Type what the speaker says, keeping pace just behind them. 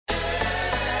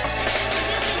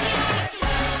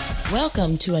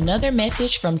Welcome to another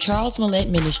message from Charles Mellette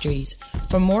Ministries.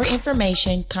 For more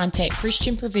information, contact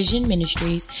Christian Provision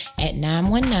Ministries at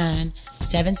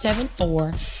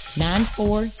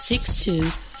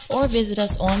 919-774-9462 or visit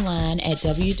us online at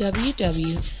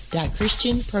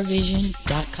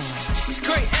www.christianprovision.com. It's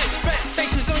great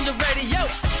expectations on your radio.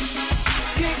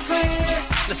 Get clear.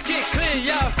 Let's get clear,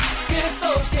 y'all. Get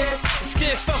focused. Let's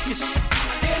get focused.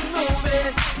 Get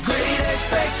moving. Great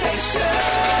expectations.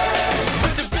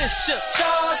 With the Bishop,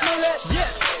 Charles Mellette. Yeah,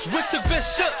 with the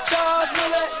Bishop, Charles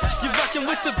Mellette. You're rocking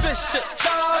with the Bishop,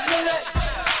 Charles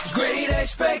Mellette. Great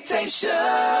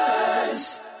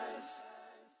expectations.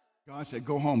 God said,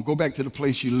 go home. Go back to the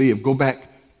place you live. Go back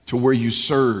to where you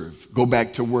serve. Go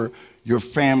back to where your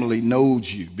family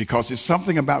knows you. Because it's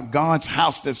something about God's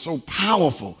house that's so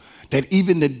powerful that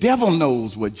even the devil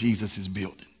knows what Jesus is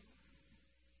building.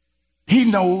 He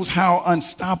knows how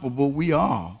unstoppable we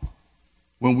are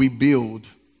when we build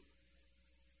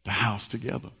the house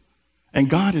together. And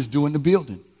God is doing the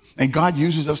building. And God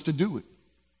uses us to do it.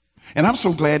 And I'm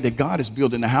so glad that God is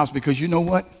building the house, because you know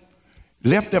what?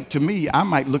 Left up to me, I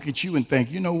might look at you and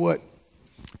think, you know what?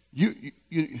 You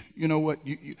know what?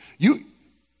 You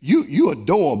a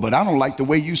door, but I don't like the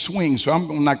way you swing, so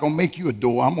I'm not going to make you a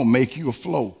door. I'm going to make you a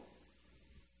flow.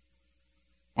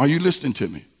 Are you listening to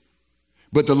me?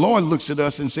 But the Lord looks at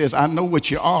us and says, I know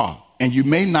what you are, and you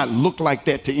may not look like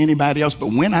that to anybody else,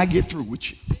 but when I get through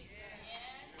with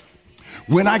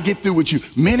you,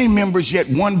 many members yet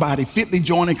one body, fitly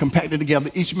joined and compacted together,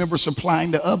 each member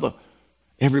supplying the other.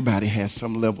 Everybody has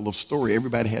some level of story.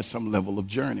 Everybody has some level of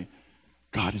journey.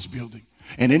 God is building.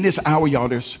 And in this hour, y'all,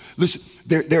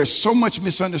 there's so much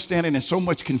misunderstanding and so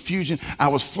much confusion. I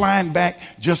was flying back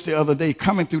just the other day,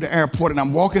 coming through the airport, and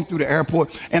I'm walking through the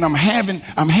airport, and I'm having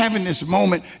this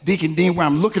moment, Deacon Dean, where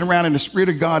I'm looking around and the Spirit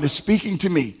of God is speaking to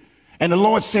me. And the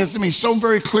Lord says to me so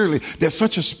very clearly, there's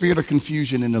such a spirit of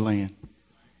confusion in the land.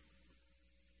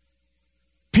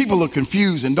 People are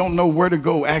confused and don't know where to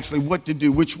go, actually what to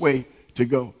do, which way to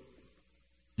go.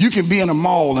 You can be in a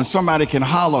mall and somebody can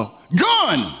holler,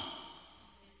 gun!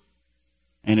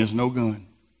 And there's no gun.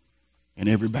 And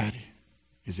everybody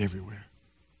is everywhere.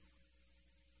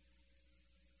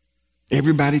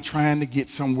 Everybody trying to get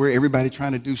somewhere, everybody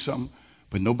trying to do something,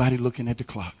 but nobody looking at the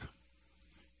clock.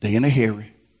 They in a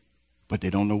hurry, but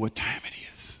they don't know what time it is.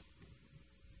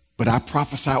 But I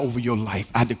prophesy over your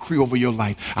life. I decree over your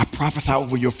life. I prophesy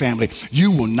over your family. You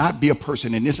will not be a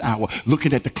person in this hour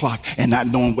looking at the clock and not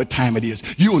knowing what time it is.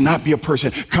 You will not be a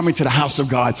person coming to the house of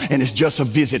God and it's just a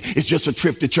visit. It's just a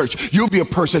trip to church. You'll be a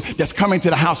person that's coming to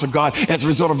the house of God as a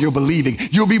result of your believing.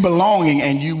 You'll be belonging,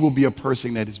 and you will be a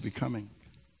person that is becoming.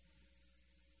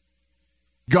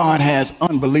 God has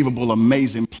unbelievable,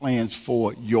 amazing plans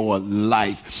for your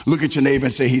life. Look at your neighbor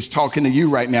and say, he's talking to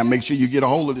you right now. Make sure you get a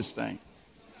hold of this thing.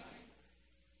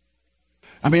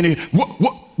 I mean,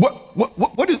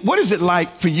 what is it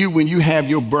like for you when you have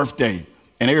your birthday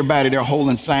and everybody there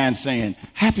holding signs saying,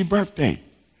 happy birthday,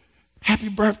 happy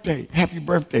birthday, happy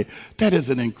birthday? That is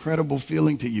an incredible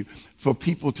feeling to you, for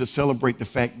people to celebrate the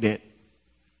fact that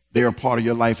they're a part of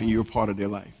your life and you're a part of their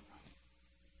life.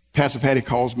 Pastor Patty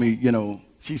calls me,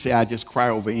 she said, I just cry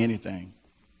over anything.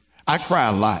 I cry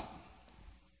a lot.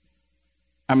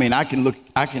 I mean, I can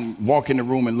walk in the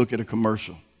room and look at a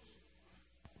commercial.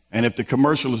 And if the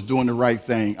commercial is doing the right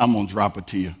thing, I'm going to drop a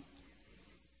tear.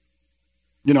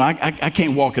 I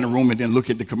can't walk in a room and then look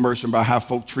at the commercial about how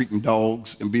folk treating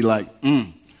dogs and be like,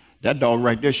 that dog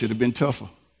right there should have been tougher.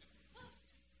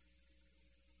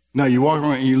 No, you walk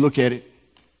around and you look at it.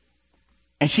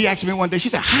 And she asked me one day, she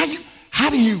said, how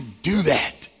do you do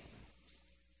that?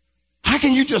 How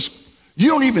can you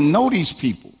don't even know these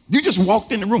people. You just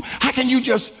walked in the room. How can you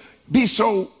just be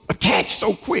so attached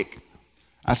so quick?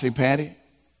 I say, Patty,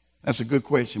 that's a good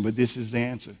question, but this is the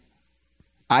answer.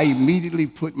 I immediately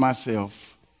put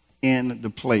myself in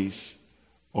the place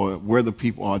or where the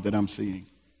people are that I'm seeing.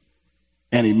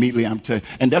 And immediately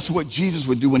and that's what Jesus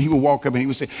would do when he would walk up and he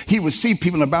would see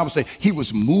people in the Bible say, he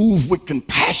was moved with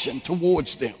compassion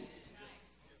towards them.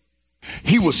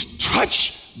 He was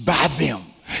touched by them.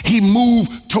 He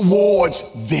moved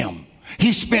towards them.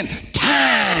 He spent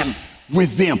time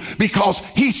with them, because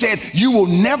he said you will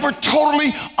never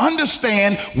totally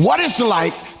understand what it's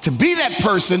like to be that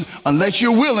person unless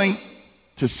you're willing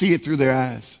to see it through their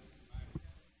eyes.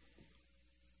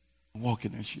 Walk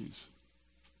in their shoes.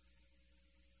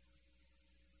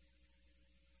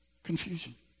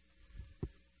 Confusion.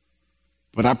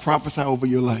 But I prophesy over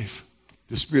your life,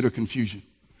 the spirit of confusion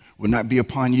will not be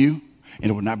upon you, and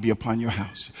it will not be upon your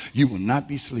house. You will not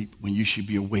be asleep when you should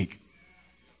be awake,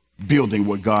 building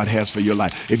what God has for your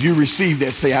life. If you receive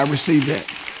that, say, I receive that.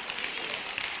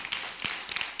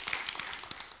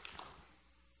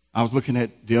 I was looking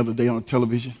at the other day on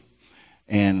television,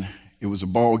 and it was a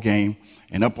ball game,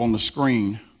 and up on the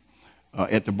screen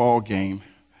at the ball game,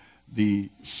 the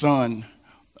son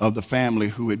of the family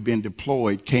who had been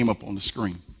deployed came up on the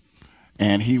screen.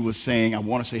 And he was saying, I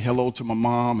want to say hello to my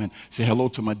mom and say hello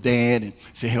to my dad and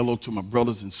say hello to my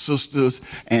brothers and sisters.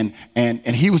 And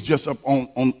he was just up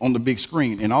on the big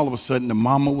screen. And all of a sudden, the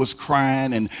mama was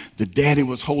crying and the daddy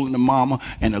was holding the mama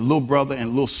and the little brother and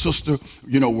little sister,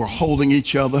 were holding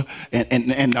each other.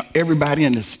 And everybody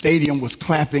in the stadium was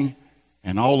clapping.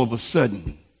 And all of a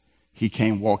sudden, he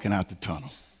came walking out the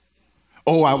tunnel.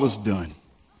 Oh, I was done.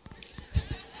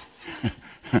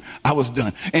 I was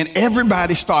done. And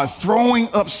everybody started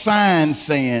throwing up signs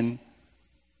saying,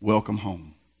 welcome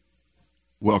home.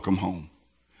 Welcome home.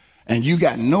 And you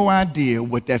got no idea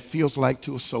what that feels like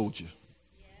to a soldier.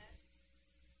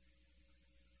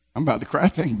 I'm about to cry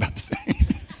thinking about the thing.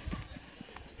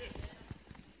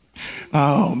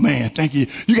 Oh, man, thank you.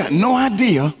 You got no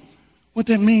idea what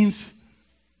that means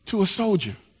to a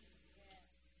soldier.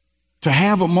 To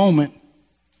have a moment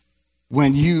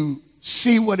when you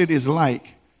see what it is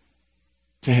like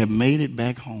to have made it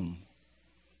back home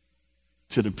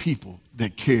to the people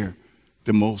that care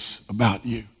the most about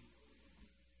you.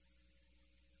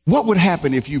 What would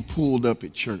happen if you pulled up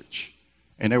at church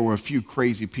and there were a few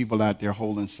crazy people out there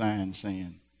holding signs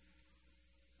saying,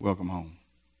 welcome home?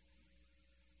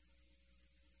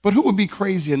 But who would be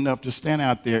crazy enough to stand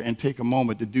out there and take a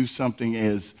moment to do something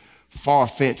as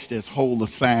far-fetched as hold a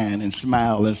sign and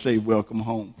smile and say, welcome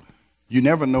home? You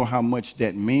never know how much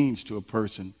that means to a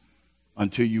person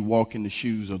until you walk in the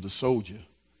shoes of the soldier.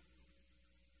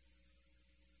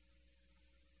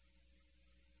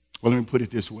 Well, let me put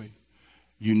it this way.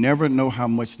 You never know how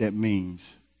much that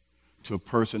means to a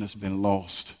person that's been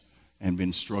lost and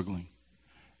been struggling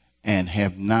and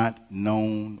have not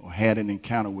known or had an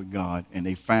encounter with God, and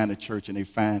they find a church and they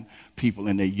find people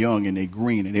and they're young and they're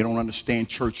green and they don't understand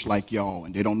church like y'all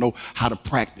and they don't know how to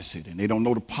practice it and they don't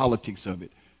know the politics of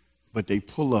it. But they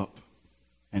pull up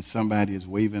and somebody is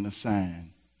waving a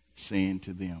sign saying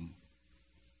to them,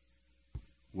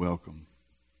 welcome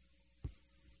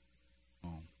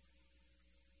home.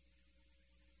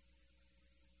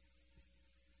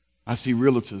 I see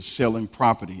realtors selling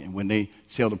property, and when they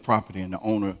sell the property and the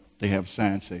owner, they have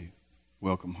signs say,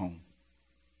 welcome home.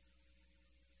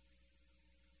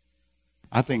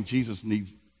 I think Jesus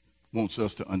wants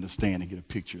us to understand and get a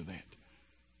picture of that.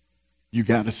 You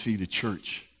got to see the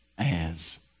church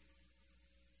as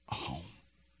a home.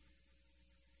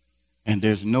 And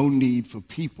there's no need for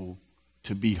people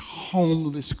to be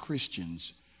homeless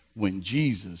Christians when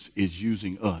Jesus is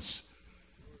using us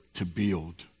to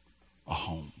build a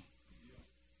home.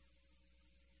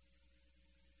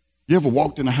 You ever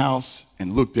walked in a house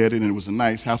and looked at it and it was a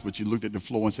nice house, but you looked at the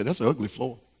floor and said, that's an ugly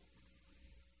floor?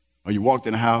 Or you walked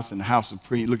in a house and the house was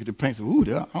pretty, you look at the paint and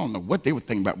say, ooh, I don't know what they were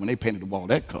thinking about when they painted the wall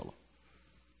that color.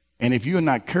 And if you're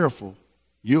not careful,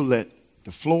 you'll let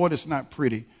the floor that's not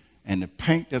pretty and the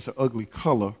paint that's an ugly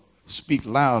color speak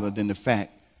louder than the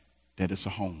fact that it's a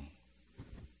home.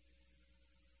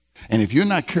 And if you're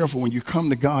not careful when you come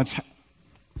to God's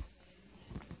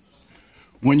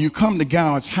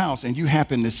house and you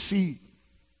happen to see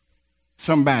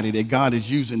somebody that God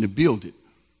is using to build it,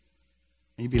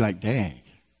 and you'd be like, dang,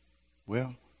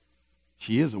 well,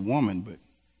 she is a woman, but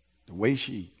the way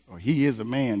or he is a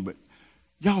man, but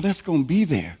y'all, that's going to be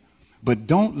there. But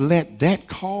don't let that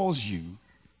cause you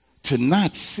to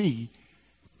not see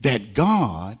that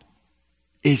God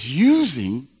is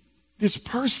using this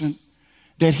person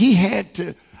that he had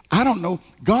to, I don't know,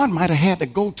 God might have had to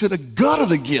go to the gutter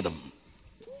to get him.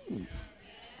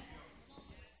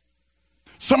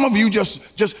 Some of you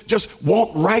just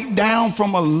walked right down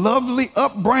from a lovely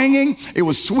upbringing. It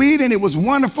was sweet and it was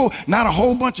wonderful. Not a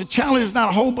whole bunch of challenges, not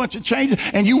a whole bunch of changes.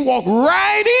 And you walk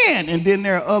right in. And then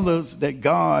there are others that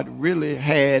God really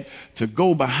had to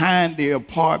go behind the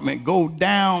apartment, go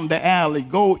down the alley,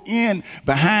 go in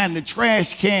behind the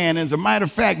trash can. As a matter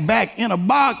of fact, back in a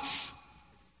box.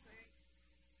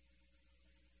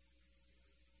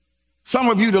 Some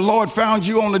of you, the Lord found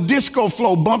you on the disco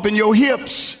floor bumping your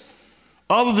hips.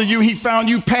 Others of you, he found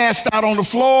you passed out on the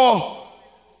floor.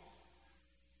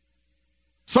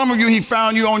 Some of you, he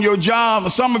found you on your job. Or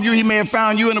some of you, he may have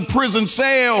found you in a prison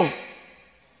cell.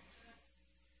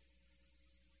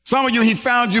 Some of you, he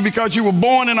found you because you were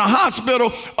born in a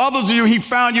hospital. Others of you, he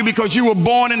found you because you were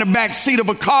born in the back seat of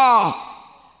a car.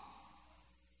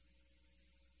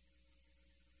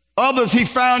 Others, he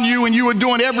found you when you were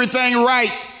doing everything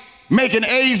right, making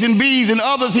A's and B's. And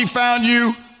others, he found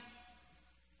you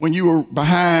when you were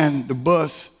behind the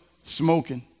bus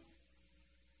smoking.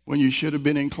 when you should have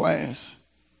been in class.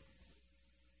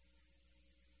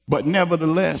 But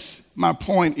nevertheless, my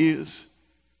point is,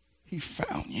 he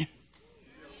found you.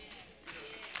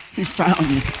 He found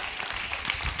you.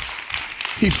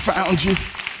 He found you.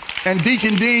 And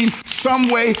Deacon Dean, some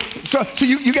way, so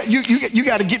you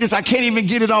got to get this. I can't even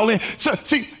get it all in. So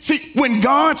see, when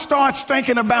God starts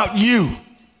thinking about you,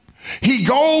 he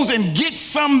goes and gets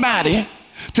somebody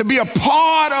to be a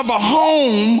part of a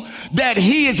home that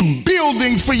he is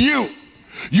building for you.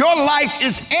 Your life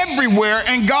is everywhere,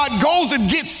 and God goes and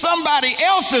gets somebody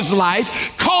else's life,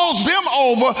 calls them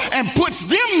over, and puts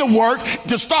them to work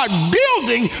to start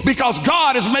building, because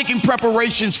God is making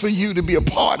preparations for you to be a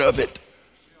part of it.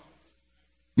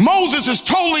 Moses is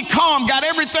totally calm, got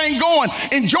everything going,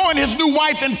 enjoying his new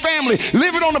wife and family,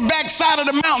 living on the backside of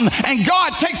the mountain, and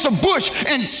God takes a bush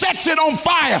and sets it on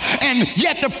fire, and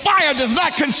yet the fire does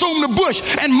not consume the bush.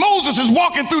 And Moses is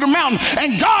walking through the mountain,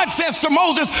 and God says to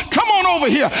Moses, come on over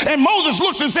here. And Moses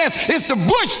looks and says, it's the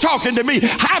bush talking to me.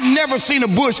 I've never seen a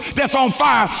bush that's on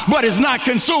fire but it's not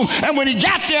consumed. And when he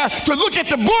got there to look at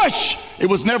the bush, it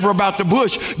was never about the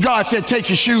bush. God said, take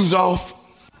your shoes off.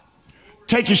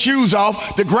 Take your shoes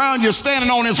off. The ground you're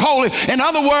standing on is holy. In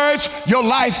other words, your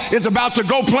life is about to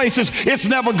go places it's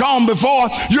never gone before.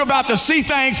 You're about to see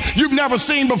things you've never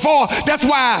seen before. That's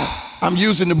why I'm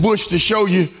using the bush to show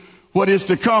you what is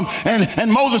to come.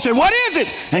 And Moses said, what is it?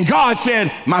 And God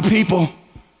said, my people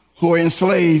who are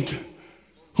enslaved,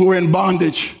 who are in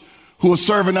bondage, who are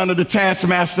serving under the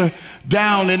taskmaster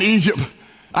down in Egypt.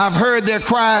 I've heard their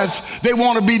cries. They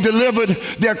want to be delivered.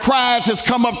 Their cries has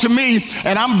come up to me,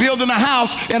 and I'm building a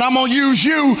house, and I'm going to use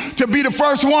you to be the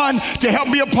first one to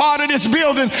help be a part of this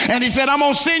building. And he said, I'm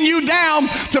going to send you down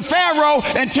to Pharaoh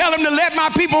and tell him to let my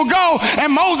people go.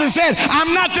 And Moses said,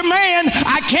 I'm not the man.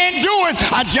 I can't do it.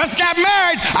 I just got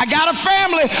married. I got a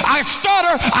family. I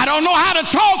stutter. I don't know how to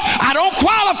talk. I don't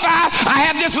qualify. I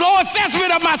have this low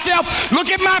assessment of myself. Look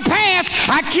at my pants.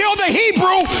 I killed a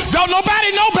Hebrew. Don't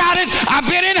nobody know about it. I've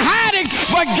been in hiding,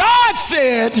 but God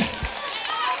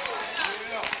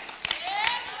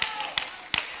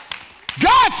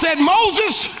said,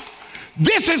 Moses,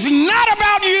 this is not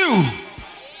about you.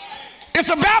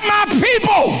 It's about my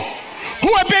people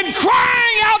who have been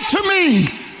crying out to me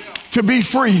to be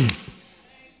free.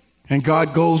 And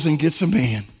God goes and gets a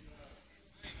man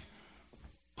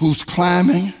who's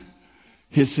climbing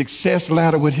his success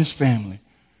ladder with his family.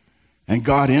 And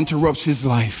God interrupts his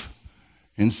life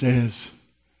and says,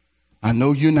 I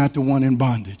know you're not the one in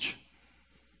bondage,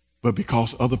 but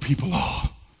because other people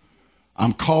are,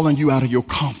 I'm calling you out of your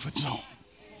comfort zone.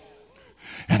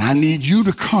 And I need you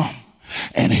to come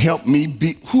and help me and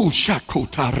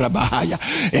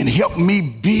help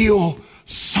me build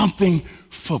something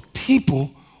for people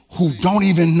who don't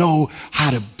even know how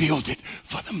to build it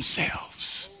for themselves.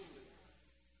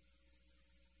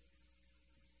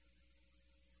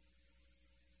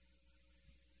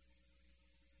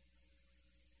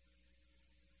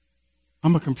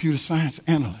 I'm a computer science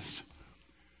analyst.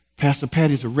 Pastor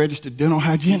Patty's a registered dental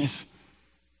hygienist.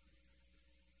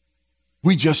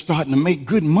 We just starting to make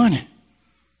good money.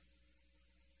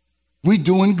 We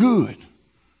doing good.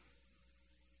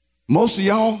 Most of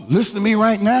y'all listen to me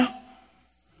right now.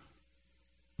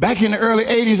 Back in the early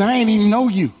 80s, I ain't even know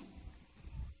you.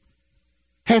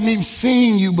 Hadn't even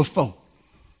seen you before.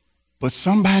 But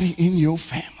somebody in your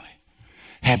family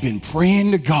had been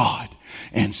praying to God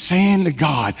and saying to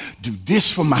God, do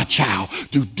this for my child,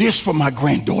 do this for my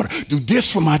granddaughter, do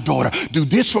this for my daughter, do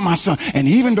this for my son. And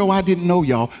even though I didn't know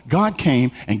y'all, God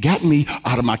came and got me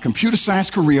out of my computer science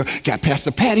career, got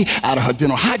Pastor Patty out of her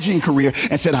dental hygiene career,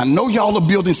 and said, I know y'all are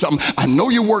building something. I know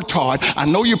you worked hard. I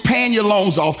know you're paying your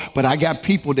loans off, but I got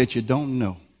people that you don't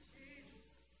know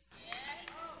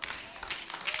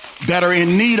that are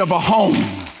in need of a home,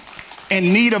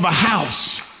 in need of a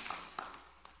house.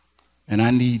 And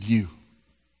I need you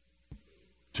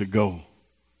to go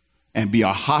and be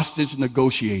a hostage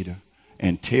negotiator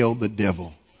and tell the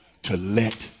devil to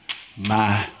let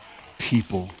my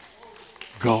people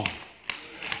go.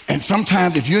 And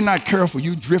sometimes if you're not careful,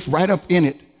 you drift right up in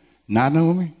it, not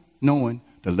knowing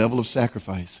the level of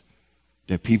sacrifice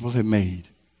that people have made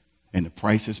and the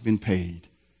price has been paid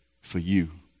for you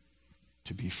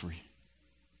to be free.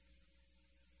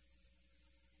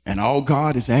 And all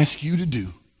God has asked you to do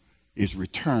is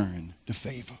return the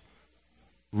favor.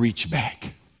 Reach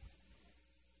back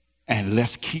and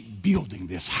let's keep building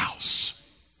this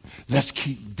house. Let's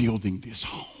keep building this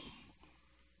home.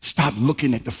 Stop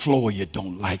looking at the floor you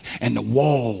don't like and the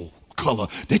wall color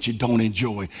that you don't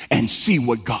enjoy and see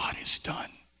what God has done.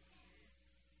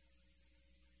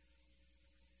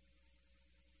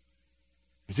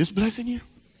 Is this blessing you?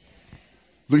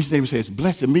 Look at your neighbor and say, it's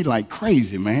blessing me like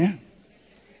crazy, man.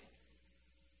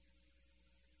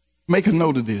 Make a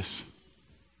note of this.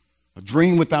 A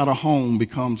dream without a home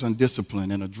becomes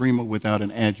undisciplined, and a dreamer without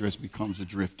an address becomes a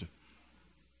drifter.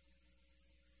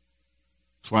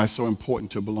 That's why it's so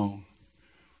important to belong.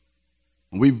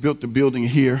 When we built the building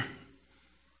here,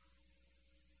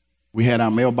 we had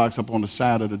our mailbox up on the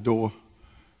side of the door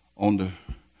on the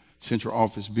central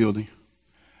office building.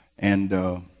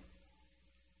 And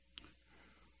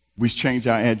we changed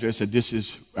our address, and this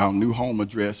is our new home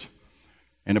address.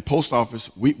 And the post office,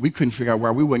 we couldn't figure out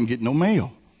why we wasn't getting no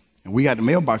mail. And we had the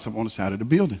mailbox up on the side of the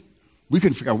building. We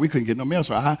couldn't figure out we couldn't get no mail.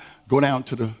 So I go down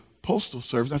to the postal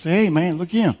service. I say, hey, man, look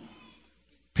here.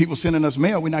 People sending us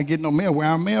mail. We're not getting no mail. Where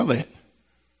our mail at?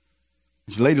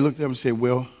 This lady looked up and said,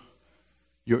 well,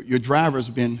 your driver's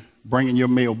been bringing your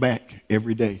mail back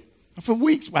every day. For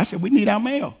weeks. I said, we need our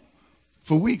mail.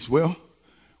 For weeks. Well,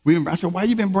 I said, why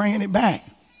you been bringing it back?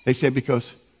 They said,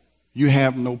 because you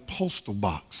have no postal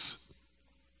box.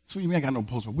 So you mean I got no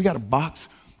postal box? We got a box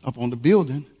up on the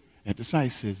building at the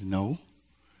site. Says, no,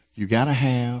 you got to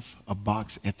have a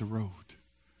box at the road.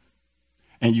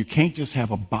 And you can't just have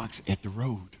a box at the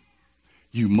road.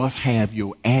 You must have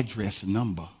your address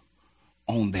number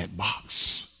on that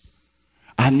box.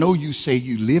 I know you say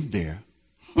you live there,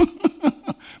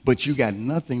 but you got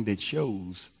nothing that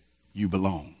shows you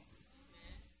belong.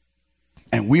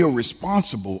 And we are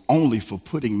responsible only for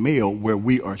putting mail where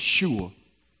we are sure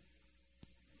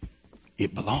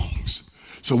it belongs.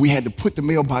 So we had to put the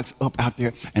mailbox up out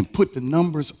there and put the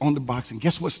numbers on the box. And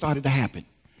guess what started to happen?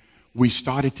 We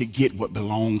started to get what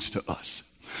belongs to us.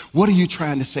 What are you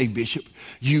trying to say, Bishop?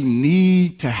 You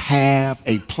need to have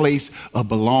a place of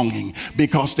belonging,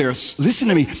 because listen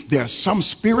to me, there are some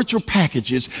spiritual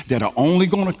packages that are only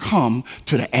going to come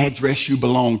to the address you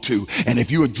belong to. And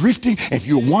if you are drifting, if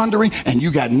you're wandering and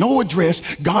you got no address,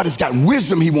 God has got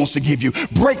wisdom he wants to give you,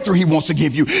 breakthrough he wants to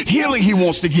give you, healing he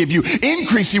wants to give you,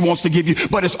 increase he wants to give you,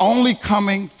 but it's only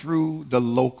coming through the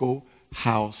local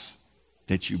house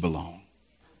that you belong.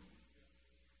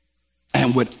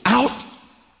 And without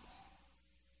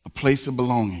a place of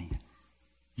belonging,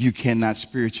 you cannot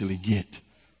spiritually get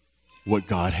what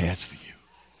God has for you.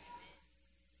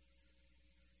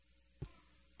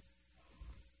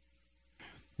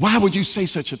 Why would you say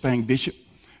such a thing, Bishop?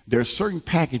 There are certain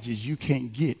packages you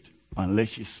can't get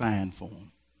unless you sign for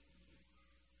them.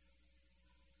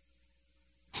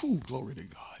 Ooh, glory to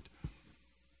God.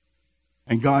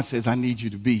 And God says, I need you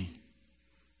to be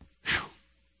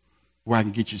where I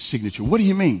can get your signature. What do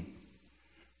you mean?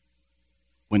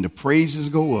 When the praises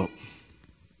go up,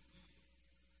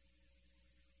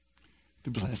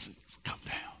 the blessings come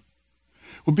down.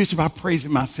 Well, Bishop, I praise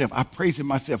him myself. I praise him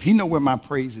myself. He know where my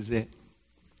praise is at.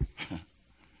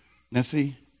 Now,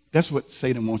 see, that's what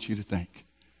Satan wants you to think,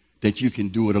 that you can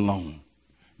do it alone.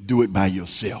 Do it by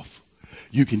yourself.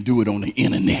 You can do it on the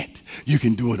internet. You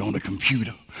can do it on the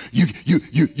computer. You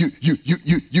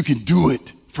can do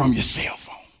it from your cell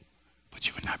phone. But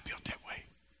you were not built that way.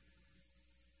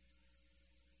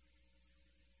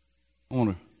 I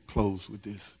want to close with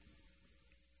this.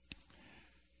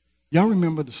 Y'all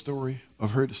remember the story, or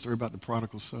heard the story about the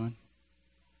prodigal son?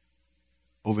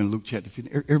 Over in Luke chapter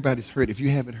 15. Everybody's heard it. If you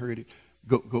haven't heard it,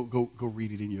 go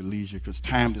read it in your leisure, because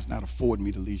time does not afford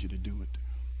me the leisure to do it.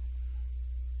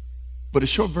 But a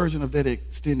short version of that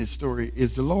extended story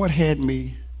is the Lord had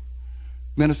me,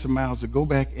 Minister Miles, to go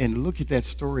back and look at that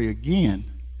story again.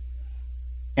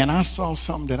 And I saw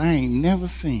something that I ain't never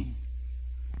seen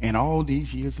in all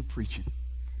these years of preaching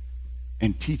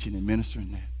and teaching and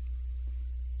ministering that.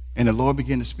 And the Lord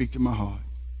began to speak to my heart.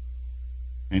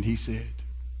 And he said,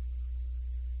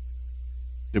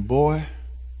 the boy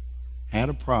had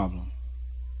a problem,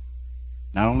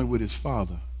 not only with his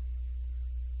father,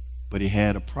 but he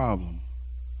had a problem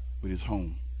with his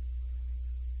home.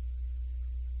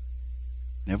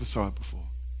 Never saw it before.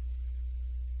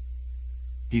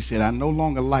 He said, I no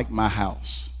longer like my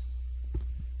house.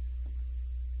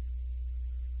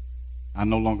 I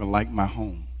no longer like my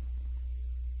home.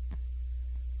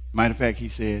 Matter of fact, he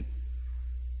said,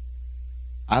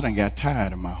 I done got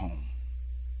tired of my home.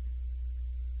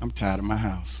 I'm tired of my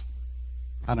house.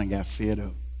 I done got fed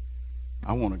up.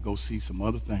 I want to go see some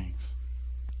other things.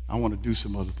 I want to do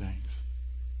some other things.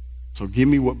 So give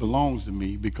me what belongs to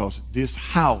me, because this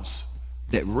house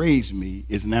that raised me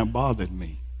is now bothering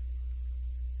me.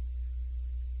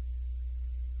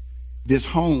 This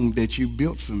home that you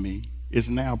built for me is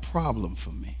now a problem for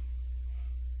me.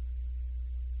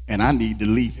 And I need to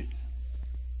leave it.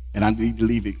 And I need to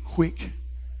leave it quick,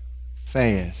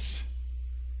 fast,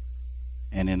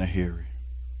 and in a hurry.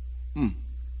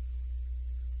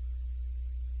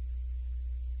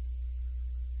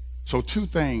 So two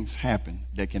things happen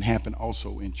that can happen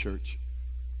also in church.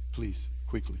 Please,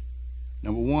 quickly.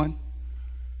 Number one,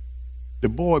 the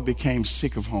boy became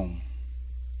sick of home.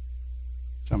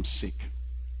 So I'm sick.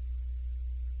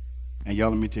 And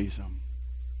y'all, let me tell you something.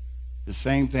 The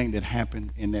same thing that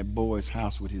happened in that boy's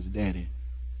house with his daddy,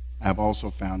 I've also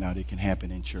found out it can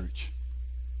happen in church.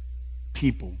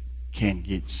 People can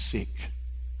get sick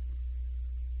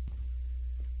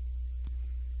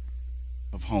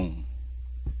of home,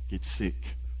 get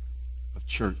sick of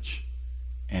church,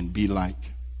 and be like,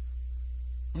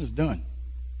 I'm just done.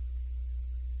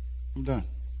 I'm done.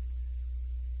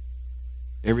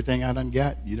 Everything I done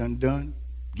got, you done.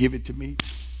 Give it to me.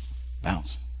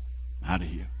 Bounce. Out of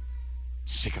here.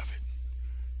 Sick of it.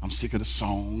 I'm sick of the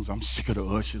songs. I'm sick of the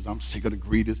ushers. I'm sick of the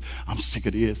greeters. I'm sick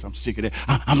of this. I'm sick of that.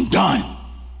 I'm done.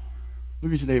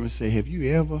 Look at your neighbor and say, have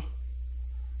you ever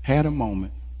had a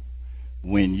moment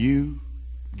when you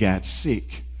got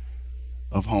sick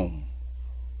of home?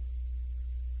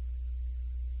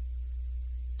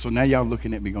 So now y'all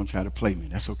looking at me going to try to play me.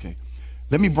 That's okay.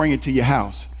 Let me bring it to your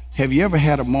house. Have you ever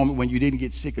had a moment when you didn't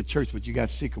get sick of church, but you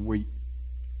got sick of where you...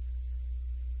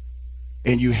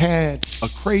 And you had a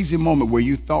crazy moment where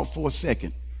you thought for a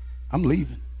second, I'm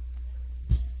leaving.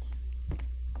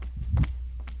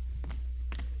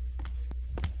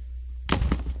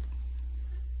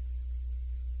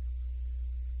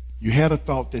 You had a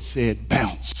thought that said,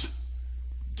 bounce,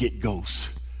 get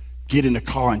ghost, get in the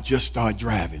car and just start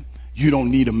driving. You don't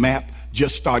need a map,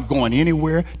 just start going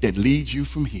anywhere that leads you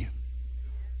from here.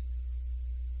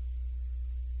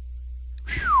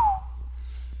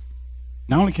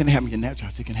 Not only can it happen in that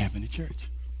house, it can happen in church.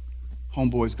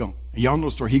 Homeboy's gone. And y'all know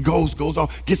the story. He goes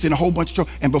off, gets in a whole bunch of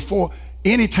trouble. And before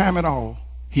any time at all,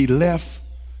 he left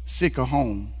sick of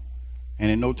home. And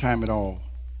in no time at all,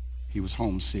 he was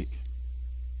homesick.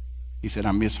 He said,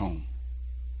 I miss home.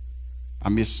 I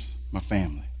miss my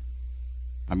family.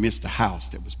 I miss the house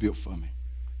that was built for me.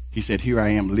 He said, here I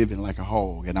am living like a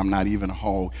hog, and I'm not even a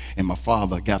hog. And my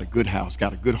father got a good house,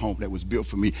 got a good home that was built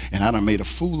for me. And I done made a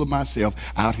fool of myself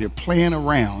out here playing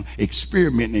around,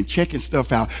 experimenting and checking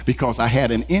stuff out because I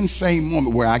had an insane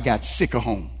moment where I got sick of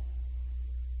home.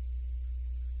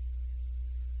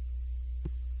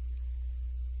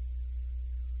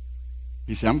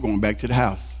 He said, I'm going back to the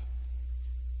house.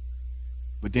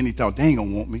 But then he thought, they ain't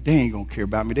going to want me. They ain't going to care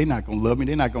about me. They're not going to love me.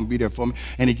 They're not going to be there for me.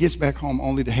 And he gets back home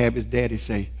only to have his daddy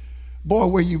say, boy,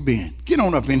 where you been? Get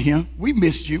on up in here. We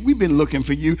missed you. We've been looking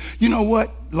for you. You know what,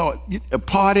 Lord, a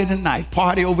party tonight.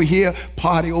 Party over here,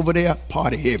 party over there,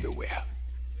 party everywhere.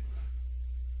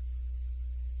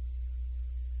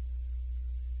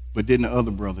 But then the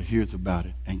other brother hears about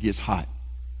it and gets hot.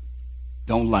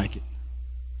 Don't like it.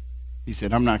 He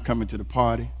said, I'm not coming to the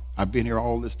party. I've been here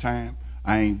all this time.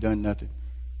 I ain't done nothing.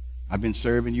 I've been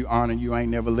serving you, honoring you. I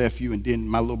ain't never left you. And then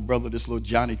my little brother, this little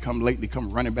Johnny, come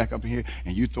running back up in here,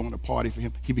 and you throwing a party for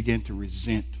him. He began to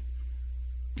resent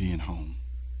being home.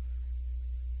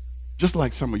 Just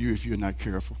like some of you, if you're not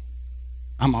careful.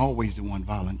 I'm always the one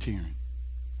volunteering.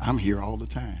 I'm here all the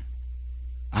time.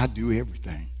 I do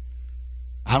everything.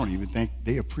 I don't even think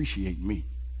they appreciate me.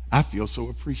 I feel so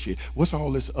appreciated. What's all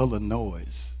this other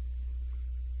noise?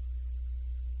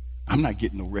 I'm not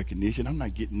getting no recognition. I'm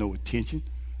not getting no attention.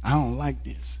 I don't like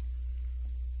this.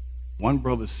 One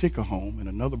brother's sick of home and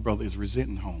another brother is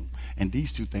resenting home. And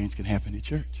these two things can happen in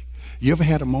church. You ever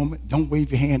had a moment? Don't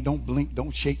wave your hand, don't blink, don't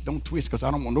shake, don't twist, because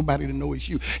I don't want nobody to know it's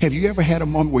you. Have you ever had a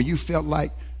moment where you felt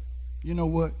like, you know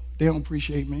what? They don't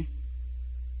appreciate me.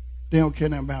 They don't care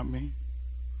nothing about me.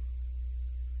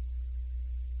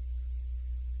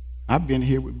 I've been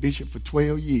here with Bishop for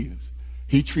 12 years.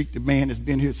 He treat the man that's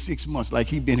been here 6 months like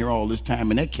he been here all this time,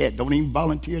 and that cat don't even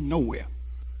volunteer nowhere.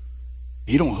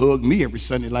 He don't hug me every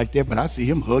Sunday like that, but I see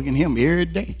him hugging him every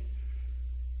day.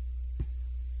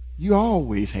 You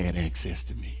always had access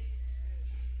to me.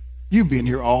 You've been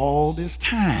here all this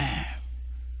time.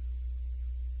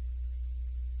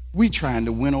 We trying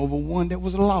to win over one that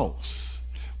was lost,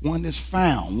 one that's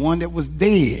found, one that was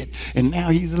dead, and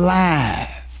now he's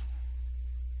alive.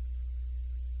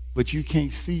 But you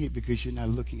can't see it because you're not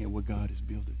looking at what God is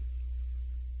building.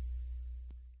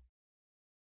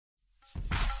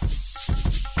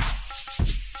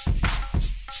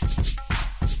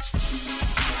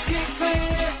 Get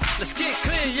clear. Let's get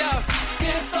clear, y'all.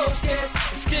 Get focused.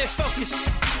 Let's get focused.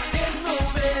 Get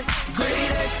moving.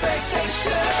 Great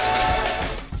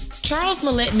expectations. Charles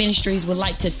Mellette Ministries would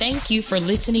like to thank you for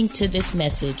listening to this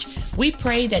message. We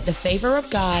pray that the favor of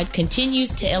God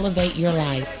continues to elevate your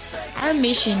life. Our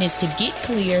mission is to get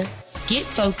clear, get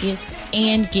focused,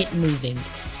 and get moving.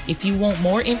 If you want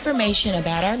more information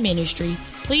about our ministry,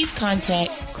 please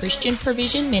contact Christian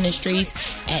Provision Ministries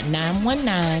at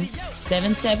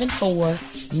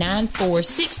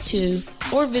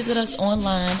 919-774-9462 or visit us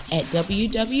online at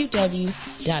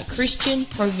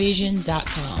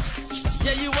www.christianprovision.com.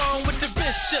 Yeah, you on with the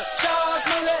Bishop Charles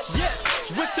Mellette. Yeah,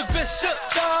 with the Bishop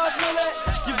Charles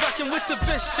Mellette. You rockin' with the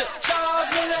Bishop Charles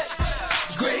Mellette.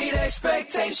 Great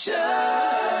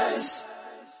expectations.